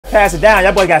Pass it down.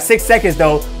 That boy got 6 seconds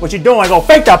though. What you doing? Go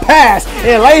fake the pass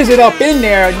and lays it up in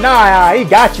there. Nah, he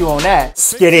got you on that.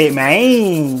 Skid it,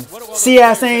 man. See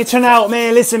how things turn out,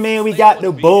 man. Listen, man, we got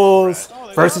the Bulls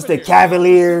versus the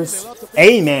Cavaliers.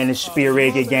 Hey, man, the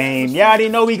Spirit game. Y'all already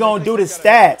know we gonna do the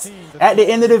stats at the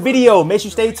end of the video. Make sure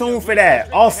you stay tuned for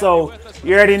that. Also,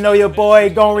 you already know your boy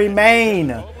gonna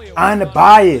remain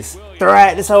unbiased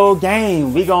throughout this whole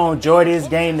game. We gonna enjoy this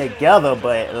game together.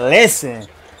 But listen,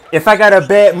 if I gotta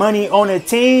bet money on a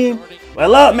team,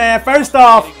 well, look, man, first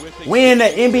off, we in the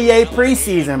NBA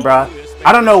preseason, bro.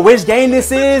 I don't know which game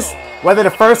this is, whether the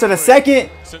first or the second.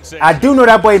 I do know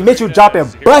that boy Mitchell dropping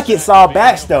buckets all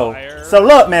backs, though. So,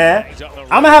 look, man,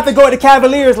 I'm going to have to go with the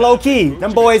Cavaliers low-key.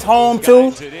 Them boys home,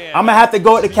 too. I'm going to have to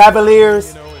go with the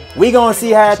Cavaliers. We going to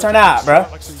see how it turn out, bro.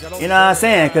 You know what I'm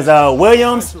saying? Because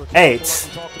Williams, hey,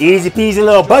 easy peasy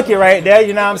little bucket right there.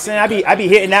 You know what I'm saying? I be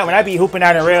hitting that when I be hooping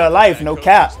out in real life. No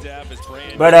cap.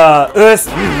 But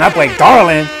that boy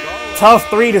Garland, tough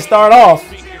 3 to start off.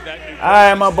 All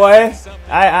right, my boy.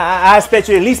 I expect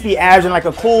you to at least be averaging like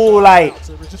a cool, like,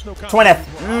 20,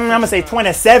 I'm going to say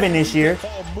 27 this year.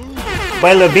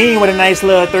 But Levine with a nice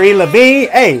little 3. Levine,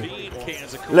 hey.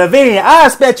 Levine, I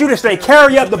expect you to straight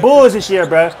carry up the Bulls this year,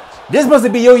 bro. This supposed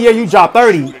to be your year you drop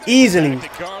 30 easily.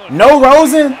 No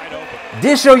Rosen,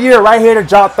 this your year right here to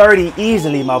drop 30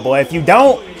 easily, my boy. If you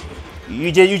don't,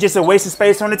 you just a waste of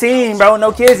space on the team, bro.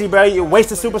 No kizzy, bro. You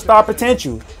waste of superstar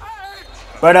potential.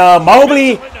 But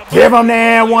Mobley, give him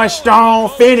that one strong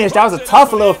finish. That was a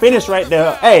tough little finish right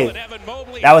there. Hey,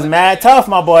 that was mad tough,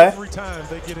 my boy.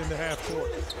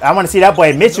 I want to see that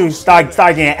boy Mitchell start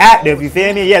getting active. You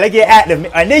feel me? Yeah, let's get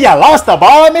active. And then y'all lost the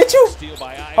ball, Mitchell.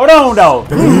 Hold on, though.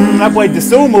 That boy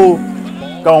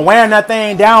Desumu gonna wham that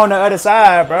thing down the other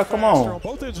side, bro. Come on.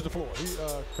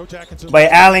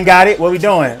 But Allen got it. What we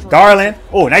doing? Garland.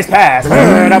 Oh, nice pass.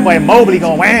 That boy Mobley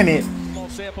gonna wham it.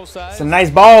 Some nice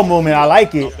ball movement. I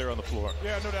like it.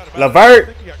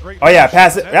 LeVert. Oh, yeah,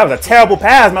 pass it. That was a terrible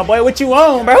pass, my boy. What you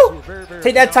on, bro?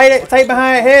 Take that tight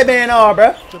behind headband off,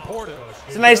 bro.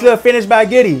 It's a nice little finish by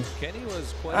Giddey.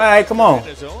 All right, come on.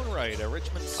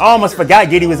 I almost forgot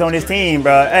Giddey was on this team,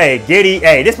 bro. Hey, Giddey.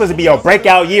 Hey, this supposed to be your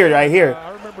breakout year right here.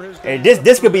 Hey,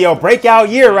 this could be your breakout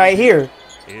year right here.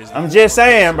 I'm just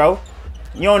saying, bro.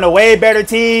 You're on a way better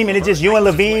team, and it's just you and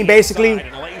Levine, basically.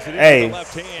 Hey,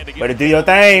 better do your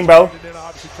thing, bro.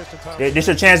 This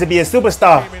your chance to be a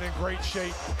superstar.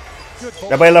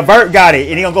 That boy LeVert got it,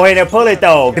 and he gonna go ahead and pull it,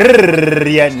 though.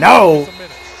 Yeah, no.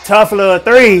 Tough little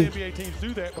 3.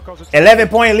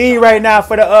 11-point lead right now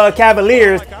for the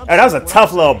Cavaliers. Oh, that was a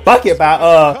tough little bucket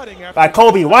by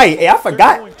Coby White. Hey, I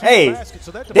forgot. Hey,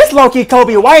 this low-key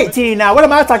Coby White team now. What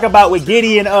am I talking about with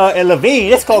Giddey and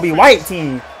Levine? This Coby White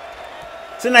team.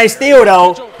 It's a nice steal,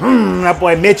 though. That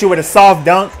boy Mitchell with a soft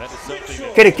dunk.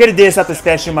 Could have did something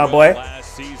special, my boy.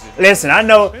 Listen, I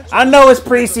know it's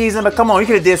preseason, but come on, you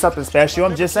could have did something special.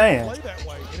 I'm just saying.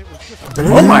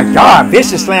 Oh my God,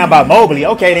 vicious slam by Mobley.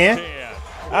 Okay then.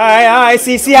 All right.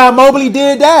 See how Mobley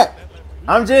did that?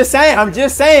 I'm just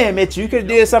saying, Mitch. You could have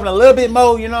did something a little bit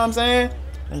more. You know what I'm saying?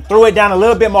 And threw it down a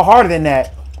little bit more harder than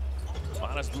that.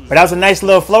 But that was a nice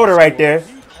little floater right there.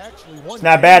 It's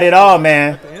not bad at all,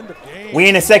 man. We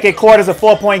in the second quarter. It's a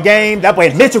 4-point game. That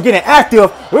boy Mitchell getting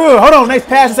active. Ooh, hold on, nice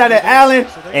passes out of Allen.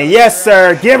 And yes,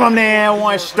 sir, give him that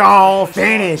one strong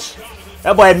finish.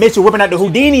 That boy Mitchell whipping out the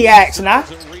Houdini action, huh?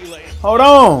 Hold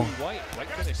on.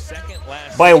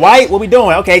 Boy, White, what we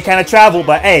doing? Okay, kind of traveled,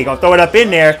 but hey, gonna throw it up in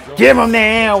there. Give him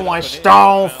that one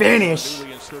strong finish.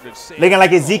 Looking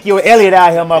like Ezekiel Elliott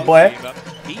out here, my boy.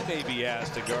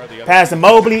 Pass to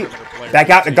Mobley. Back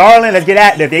out to Garland. Let's get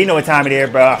active. You know what time it is,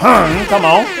 bro. Come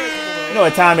on. You know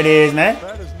what time it is, man.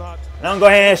 Don't go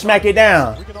ahead and smack it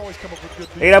down. Look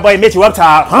at that boy Mitchell up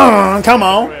top. Come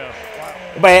on.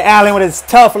 That boy Allen with his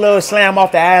tough little slam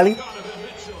off the alley.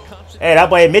 Hey, that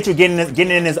boy Mitchell getting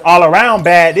in his all-around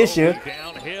bag this year.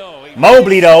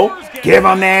 Mobley, though, give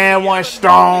him that one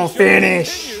strong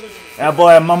finish. That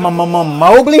boy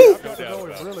Mobley?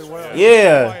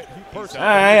 Yeah. All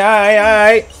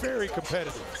right.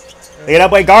 Look at that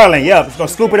boy Garland. Yep, he's going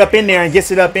to scoop it up in there and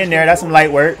gets it up in there. That's some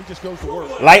light work.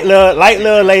 Light little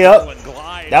layup.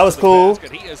 That was cool.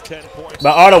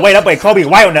 But all the way, that boy Coby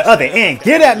White on the other end.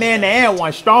 Get that man the end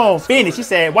one strong finish. He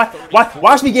said,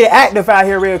 watch me get active out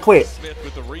here real quick.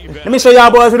 Let me show y'all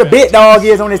boys who the big dog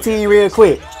is on this team real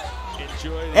quick.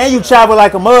 And you travel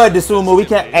like a mud, Desumu. We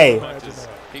can't act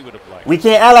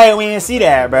like we didn't see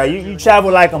that, bro. You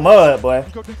travel like a mud, boy.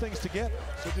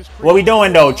 What we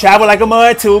doing, though? Travel like a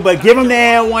mud, too, but give them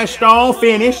that one strong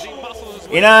finish.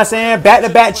 You know what I'm saying?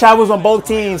 Back-to-back travels on both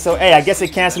teams. So, hey, I guess they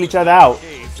cancel each other out.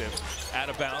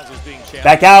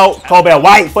 Back out. Coby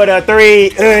White for the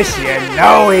 3. Ush, you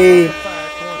know he. You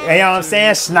know what I'm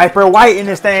saying? Sniper White in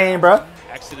this thing, bro.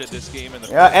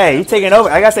 Yeah, hey, he taking over.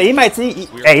 Like I said, he might.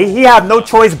 He have no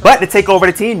choice but to take over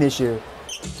the team this year.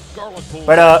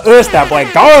 But that boy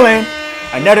Garland,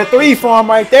 another 3 for him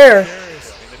right there.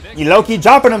 He low-key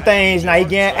dropping them things. Now he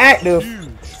getting active.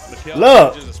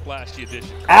 Look,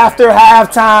 after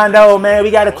halftime though, man,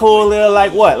 we got a cool little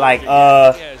like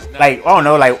I don't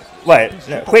know, like what?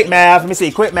 Quick math. Let me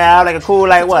see, quick math. Like a cool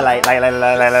like what? Like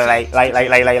bruh.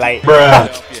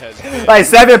 Like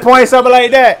 7 points, something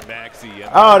like that.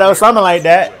 I don't know, something like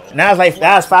that. Now it's like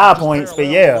that's 5 points, but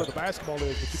yeah.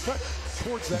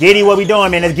 Giddy, what we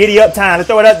doing, man? It's giddy up time. Let's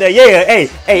throw it up there. Yeah, hey,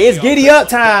 it's giddy up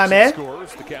time, man.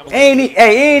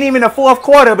 Ain't even the 4th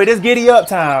quarter, but it's giddy up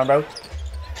time, bro.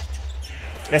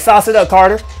 Let's sauce it up,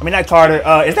 Carter. I mean, not Carter.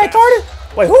 Is that Carter?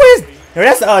 Wait, who is? No,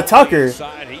 that's Tucker.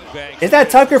 Is that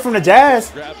Tucker from the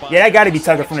Jazz? Yeah, that got to be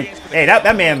Tucker from the. Hey,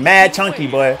 that man mad chunky,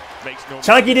 boy.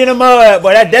 Chunky in the mud,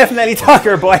 boy. That definitely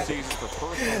Tucker, boy.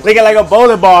 Looking like a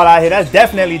bowling ball out here. That's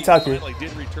definitely Tucker.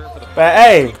 But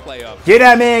hey, get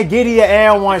that man Giddy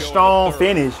and 1 strong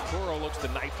finish.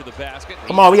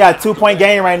 Come on, we got a 2-point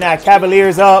game right now.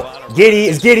 Cavaliers up. Giddy,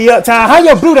 it's Giddy up time. How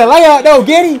you blew the layup though,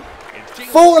 Giddy?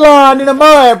 Foot line in the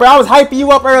mud, bro. I was hyping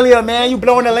you up earlier, man. You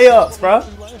blowing the layups, bro.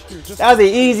 That was an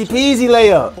easy peasy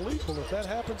layup.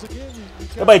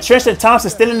 But Tristan Thompson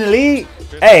still in the league.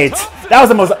 Hey, that was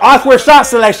the most awkward shot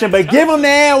selection, but give him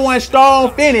that 1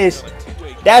 strong finish.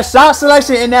 That shot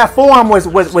selection in that form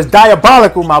was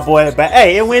diabolical, my boy. But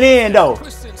hey, it went in though.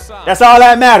 That's all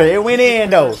that mattered. It went in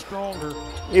though.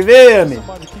 You feel me?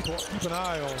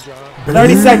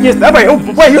 30 seconds.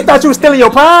 Wait, you thought you was still in your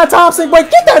prime, Thompson? Wait,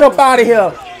 get that up out of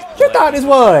here. You thought this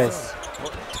was?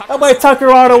 That boy Tucker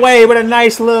all the way with a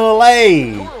nice little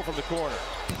lay.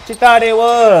 She thought it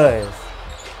was.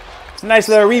 It's a nice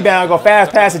little rebound. Go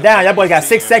fast, pass it down. That boy got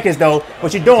 6 seconds though.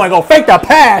 What you doing? Go fake the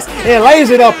pass and lays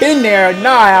it up in there.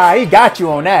 Nah, he got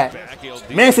you on that.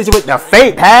 Man, since you with the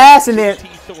fake pass and then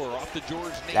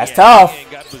that's tough.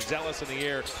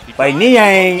 But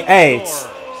Niang, hey,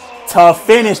 tough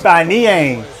finish by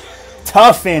Niang.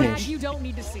 Tough finish.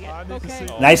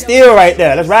 Nice steal right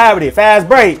there. Let's ride with it. Fast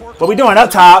break. What we doing up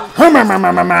top?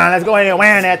 Let's go ahead and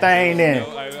wham that thing then.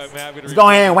 Let's go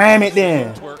ahead and wham it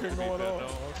then.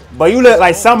 But you look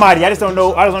like somebody. I just don't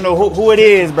know who it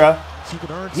is, bro.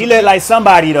 He look like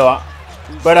somebody though.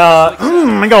 But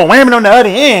I'm gonna wham it on the other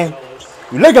end.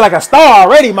 You looking like a star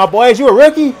already, my boy. Is you a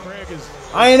rookie?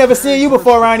 I ain't never seen you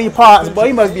before around these parts, boy.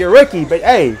 You must be a rookie. But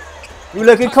hey, you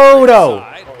looking cool though.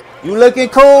 You looking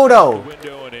cool though.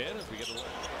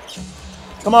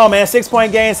 Come on, man.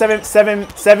 6-point game,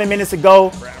 7 minutes to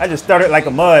go. I just started like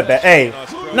a mud, but hey,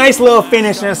 nice little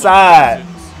finish inside.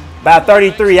 By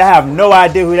 33, I have no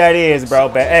idea who that is, bro.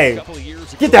 But hey,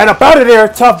 get that up out of there.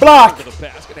 Tough block.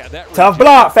 Tough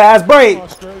block. Fast break.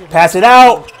 Pass it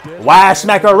out. Wide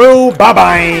smackaroo.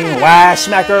 Bye-bye. Wide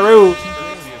smackaroo.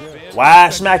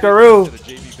 Wide smackaroo.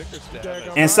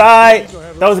 Inside.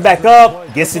 Throws it back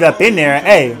up. Gets it up in there.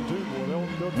 Hey.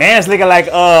 Man's looking like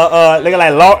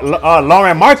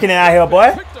Lauren Marketing out here,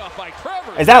 boy.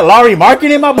 Is that Laurie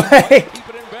Marketing, my boy?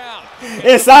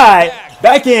 Inside.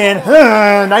 Back in.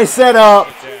 Nice setup.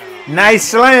 Nice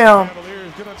slam.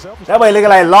 That way looking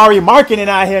like Laurie Marketing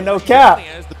out here, no cap.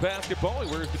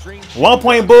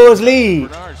 1-point Bulls lead.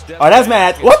 Oh, that's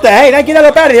mad. What the heck? That get that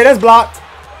up out of here. That's blocked.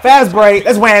 Fast break.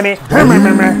 Let's wham it.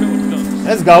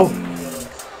 Let's go.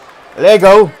 Let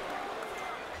go.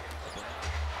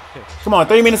 Come on,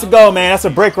 3 minutes to go, man. That's a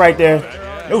brick right there.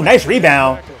 Ooh, nice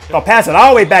rebound. Gonna pass it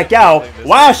all the way back out.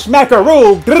 Why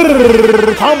smackaroo?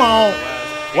 Come on.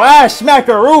 Why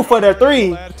smackaroo for the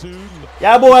 3?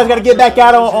 Y'all boys got to get back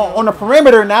out on the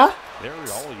perimeter now.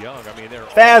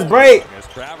 Fast break.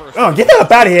 Oh, get that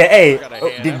up out of here. Hey,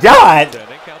 God.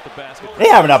 They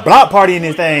having a block party in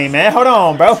this thing, man. Hold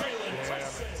on, bro.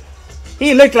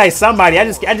 He looked like somebody. I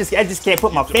just can't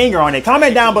put my finger on it.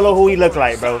 Comment down below who he looked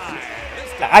like, bro.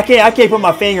 I can't put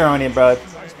my finger on it, bro.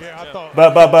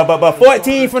 But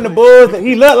 14 from the Bulls,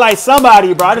 he looked like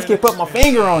somebody, bro. I just can't put my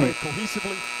finger on it.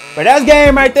 But that's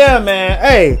game right there, man.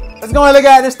 Hey, let's go and look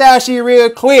at this stat sheet real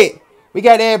quick. We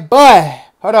got that boy.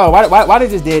 Hold on, why they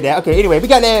just did that? Okay, anyway, we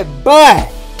got that boy.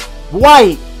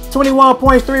 White, 21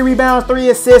 points, 3 rebounds, 3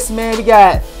 assists, man. We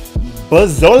got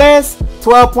Bazoles,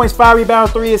 12 points, 5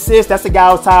 rebounds, 3 assists. That's the guy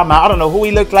I was talking about. I don't know who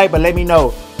he looked like, but let me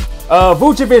know.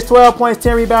 Vucevic, 12 points,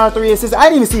 10 rebounds, 3 assists. I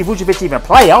didn't even see Vucevic even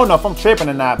play. I don't know if I'm tripping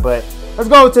or not, but let's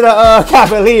go to the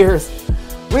Cavaliers.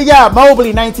 We got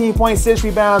Mobley, 19 points, 6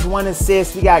 rebounds, 1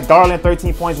 assist. We got Garland,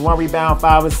 13 points, 1 rebound,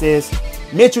 5 assists.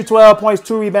 Mitchell, 12 points,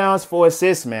 2 rebounds, 4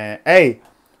 assists, man. Hey,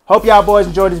 hope y'all boys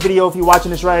enjoyed this video. If you're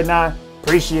watching this right now,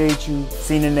 appreciate you.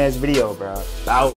 See you in the next video, bro. Out.